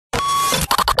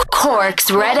Cork's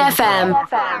Red FM.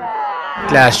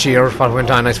 Last year, what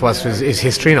went on, I suppose, is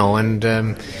history now, and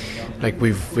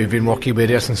we've been working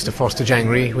with it since the 1st of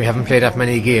January. We haven't played that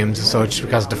many games as such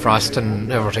because of the frost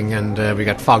and everything, and we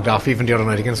got fogged off even the other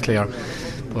night against Clare.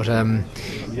 But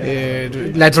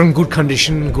lads are in good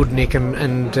condition, good nick,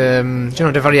 and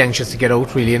they're very anxious to get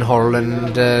out really and hurl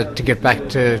and to get back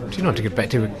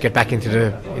into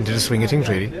the swing of things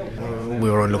really. We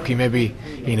were unlucky maybe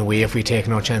in a way if we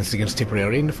taken our chances against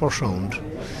Tipperary in the first round.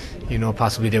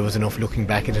 Possibly there was enough looking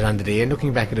back at it on the day and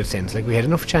looking back at it since. We had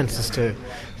enough chances to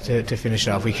finish it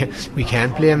off. We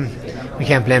can't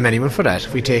blame anyone for that.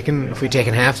 If we taken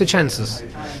half the chances,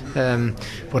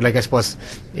 but I suppose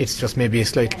it's just maybe a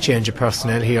slight change of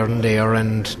personnel here and there,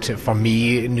 and for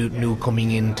me, new coming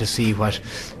in to see what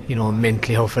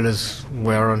mentally how fellas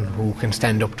were and who can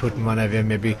stand up to it and whatever.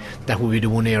 Maybe that would be the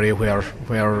one area where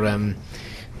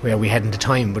we hadn't the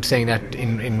time, but saying that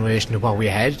in relation to what we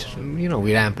had, we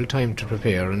had ample time to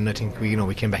prepare, and I think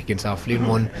we came back against Offaly and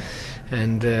won,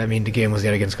 and the game was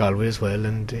there against Galway as well,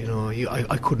 and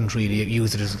I couldn't really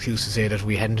use it as an excuse to say that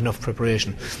we hadn't enough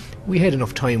preparation. We had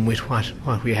enough time with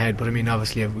what we had, but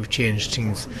obviously we've changed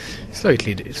things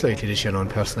slightly this year on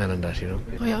personnel and that.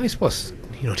 I suppose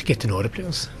to get to know the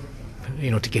players.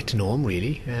 To get to know them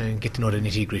really, and get to know the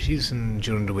nitty-gritties, and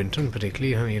during the winter in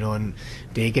particularly, and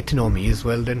they get to know me as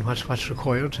well. Then what's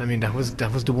required? That was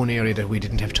the one area that we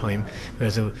didn't have time.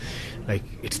 Whereas,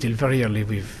 it's still very early.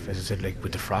 We've, as I said,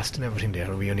 with the frost and everything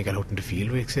there, we only got out in the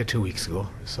field, 2 weeks ago.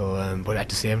 So, but at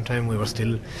the same time, we were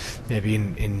still maybe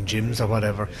in gyms or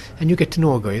whatever. And you get to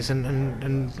know guys,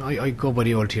 and I go by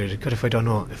the old theory. Because if I don't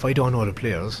know the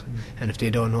players, and if they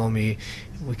don't know me,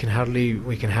 we can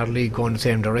hardly go in the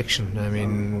same direction.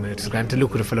 It's grand to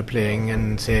look at a fella playing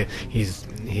and say he's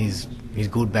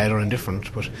good, bad or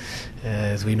indifferent, but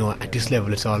as we know at this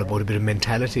level it's all about a bit of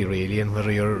mentality really, and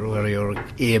whether you're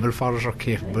able for it or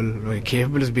capable.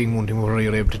 Capable is being one thing, whether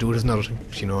you're able to do it is another thing.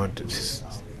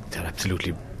 They're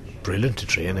absolutely brilliant to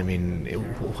train.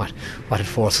 What it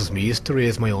forces me is to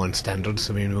raise my own standards.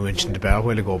 We mentioned the bar a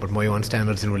while ago, but my own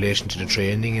standards in relation to the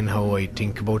training and how I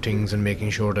think about things, and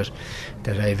making sure that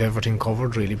I have everything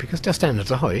covered really, because their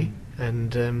standards are high,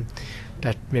 and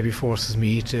that maybe forces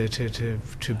me to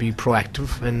be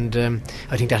proactive, and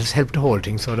I think that has helped the whole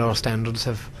thing, so that our standards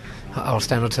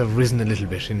have risen a little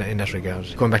bit in that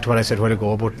regard. Going back to what I said a while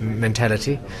ago about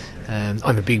mentality,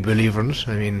 I'm a big believer in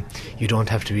it. You don't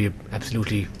have to be an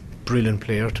absolutely brilliant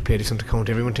player to play this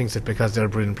inter-county. Everyone thinks that because they're a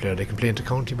brilliant player they can play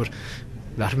inter-county, but a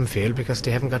lot of them fail because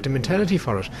they haven't got the mentality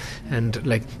for it. And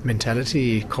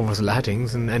mentality covers a lot of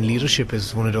things, and leadership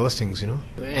is one of those things.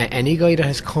 Any guy that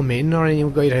has come in or any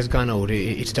guy that has gone out,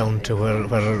 it's down to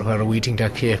where we think they're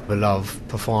capable of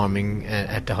performing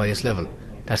at the highest level.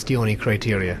 That's the only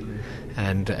criteria.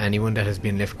 And anyone that has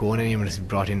been left go and anyone that's been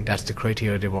brought in, that's the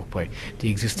criteria they work by. The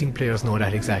existing players know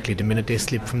that exactly. The minute they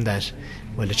slip from that,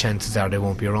 well, the chances are they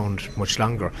won't be around much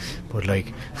longer. But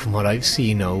from what I've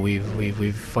seen now, we've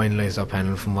finalised our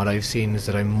panel. From what I've seen is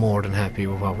that I'm more than happy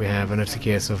with what we have, and it's a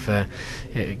case of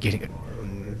they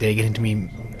getting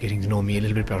to know me a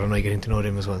little bit better, and I getting to know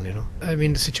them as well.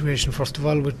 The situation first of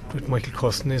all with Michael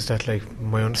Custon is that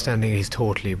my understanding is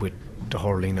totally with the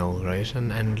hurling now, right?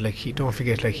 And don't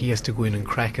forget, he has to go in and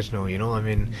crack it now.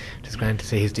 It's grand to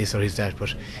say he's this or he's that,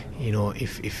 but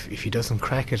if he doesn't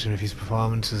crack it, and if his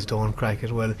performances don't crack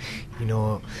it, well,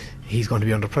 he's going to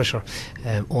be under pressure.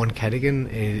 Owen Cadigan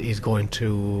is going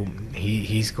to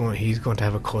he's going to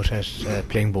have a cut at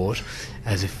playing both.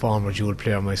 As a former dual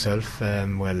player myself,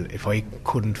 well, if I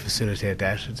couldn't facilitate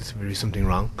that, there's really something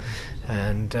wrong.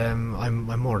 And I'm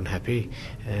more than happy.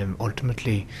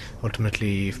 Ultimately,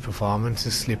 if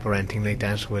performances slip or anything like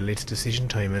that, well, it's decision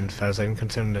time, and as far as I'm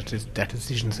concerned, that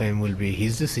decision time will be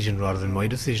his decision rather than my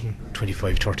decision.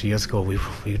 25-30 years ago, we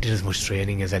did as much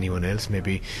training as anyone else.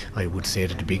 Maybe I would say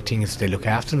that the big thing is they look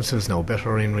after themselves now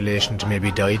better in relation to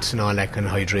maybe diets and all that kind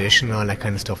of hydration and all that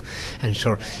kind of stuff. And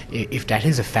sure, if that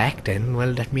is a fact, then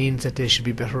well, that means that they should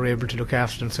be better able to look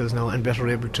after themselves now, and better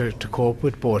able to cope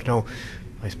with both. Now,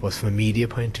 I suppose from a media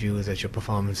point of view is that your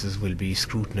performances will be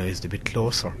scrutinised a bit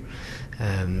closer,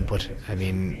 but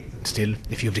still,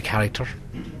 if you have the character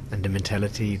and the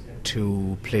mentality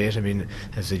to play it, as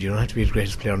I said, you don't have to be the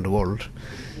greatest player in the world,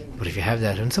 But if you have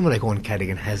that, and someone like Owen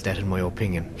Cadigan has that, in my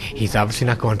opinion, he's obviously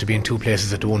not going to be in two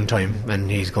places at one time,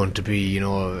 and he's going to be,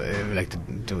 like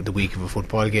the week of a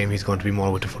football game, he's going to be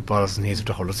more with the footballers than he is with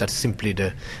the hurlers. That's simply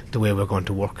the way we're going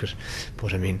to work it.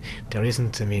 But it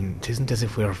isn't as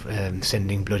if we're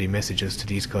sending bloody messages to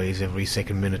these guys every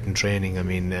second minute in training.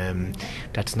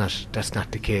 That's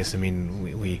not the case.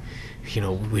 We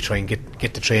try and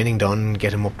get the training done,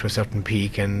 get him up to a certain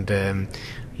peak, and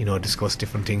discuss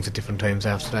different things at different times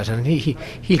after that, and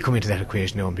he'll come into that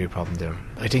equation. There won't be a problem there.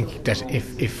 I think that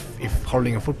if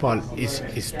hurling and football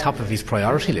is top of his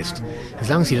priority list, as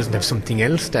long as he doesn't have something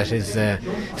else that is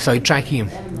sidetracking him,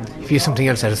 if he has something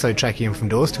else that is sidetracking him from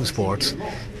those two sports,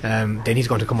 then he's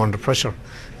going to come under pressure.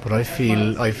 But I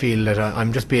feel that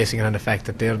I'm just basing it on the fact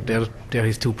that they're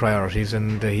his two priorities,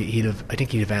 and I think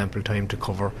he'll have ample time to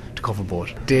cover both.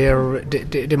 There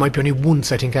might be only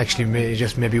once, I think, actually,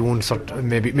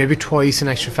 maybe twice in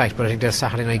actual fact, but I think there's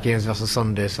Saturday night games versus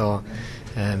Sunday, so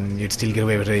you'd still get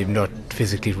away with it, even though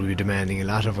physically it will be demanding a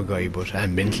lot of a guy,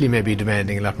 and mentally maybe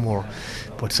demanding a lot more.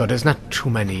 But so there's not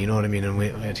too many, you know what I mean, and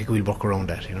I think we'll work around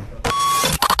that,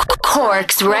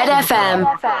 Cork's Red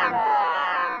FM.